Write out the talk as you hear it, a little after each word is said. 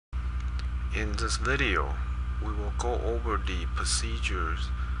In this video, we will go over the procedures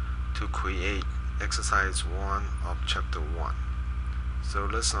to create exercise 1 of chapter 1. So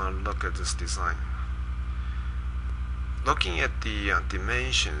let's look at this design. Looking at the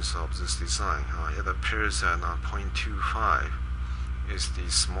dimensions of this design, it appears that 0.25 is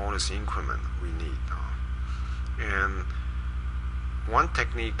the smallest increment we need. And one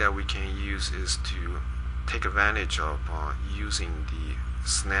technique that we can use is to take advantage of using the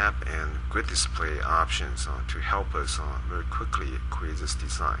snap and grid display options to help us very quickly create this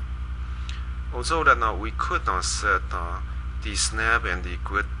design. Although that we could set the snap and the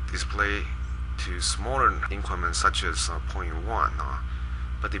grid display to smaller increments such as 0.1,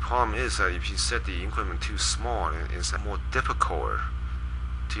 but the problem is that if you set the increment too small, it's more difficult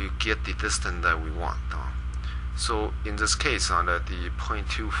to get the distance that we want. So in this case, that the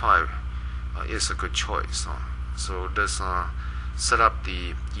 0.25 is a good choice. So let's set up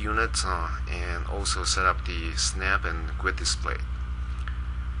the units and also set up the snap and grid display.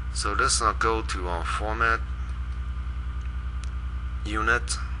 So let's go to Format,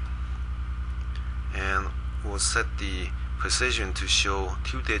 Unit, and we'll set the precision to show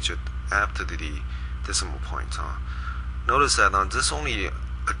 2 digits after the decimal point. Notice that this only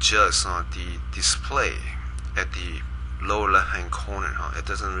adjusts the display at the lower left hand corner. It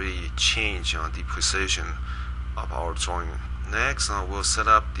doesn't really change the precision of our drawing. Next, we'll set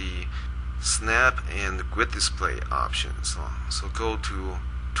up the snap and grid display options. So go to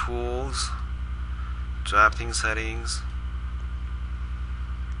Tools, Drafting Settings,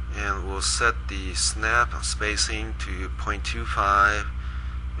 and we'll set the snap spacing to 0.25,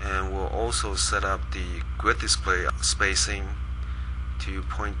 and we'll also set up the grid display spacing to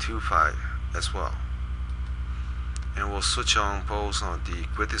 0.25 as well. And we'll switch on both the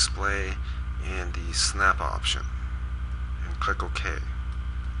grid display and the snap option and click OK.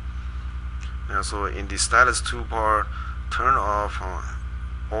 Now, so in the status toolbar, turn off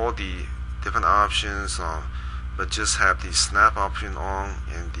all the different options, but just have the snap option on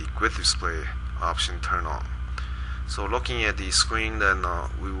and the grid display option turned on. So looking at the screen, then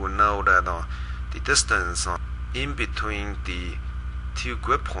we will know that the distance in between the 2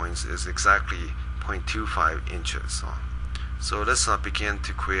 grid points is exactly 0.25 inches. So let's begin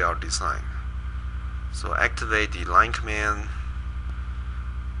to create our design. So activate the line command.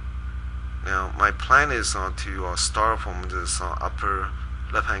 Now my plan is to start from this upper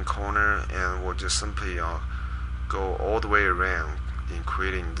left hand corner, and we'll just simply go all the way around in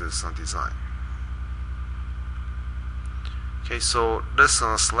creating this design. Okay, so let's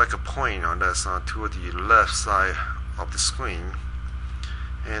select a point that's toward the left side of the screen,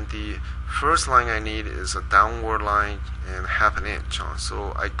 and the first line I need is a downward line and 1/2 inch.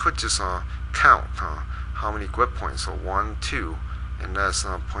 So I could just count how many grid points. So 1, 2, and that's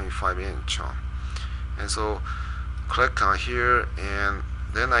 0.5 inch. And so click here, and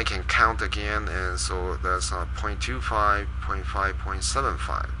then I can count again, and so that's 0.25, 0.5,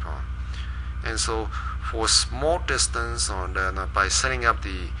 0.75. And so for small distance, then by setting up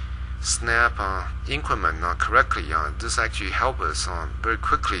the snap increment correctly, this actually helps us very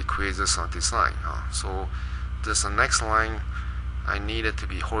quickly create this design. So this next line, I need it to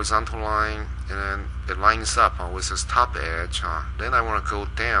be horizontal line, and then it lines up with this top edge. Then I want to go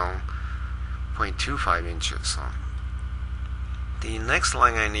down 0.25 inches. The next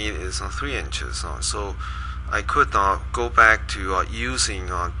line I need is 3 inches. So I could go back to using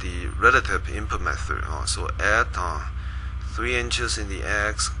the relative input method. So add 3 inches in the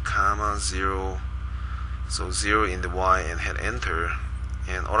X, comma 0, so 0 in the Y, and hit enter,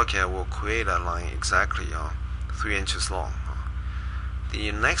 and AutoCAD will create a line exactly 3 inches long.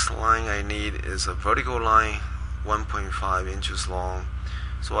 The next line I need is a vertical line 1.5 inches long.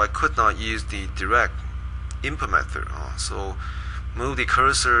 So I could not use the direct input method. So move the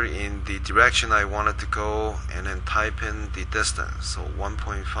cursor in the direction I wanted to go, and then type in the distance. So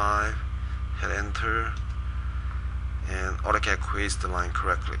 1.5, hit enter, and AutoCAD creates the line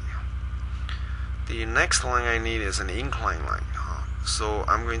correctly. The next line I need is an incline line. So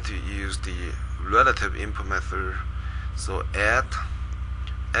I'm going to use the relative input method. So add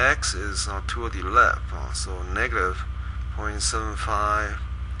X is toward the left, so negative 0.75,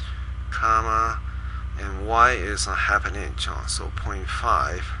 comma, and Y is 1/2 inch, so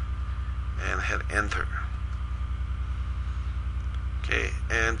 0.5, and hit enter. Okay,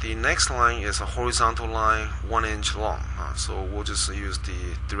 and the next line is a horizontal line 1 inch long. So we'll just use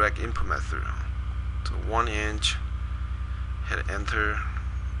the direct input method. So 1 inch, hit enter,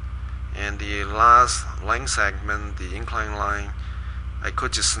 and the last line segment, the incline line, I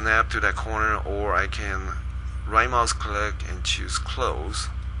could just snap to that corner, or I can right mouse click and choose close.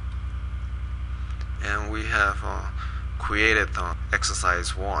 and we have created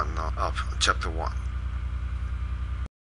exercise 1 of chapter 1.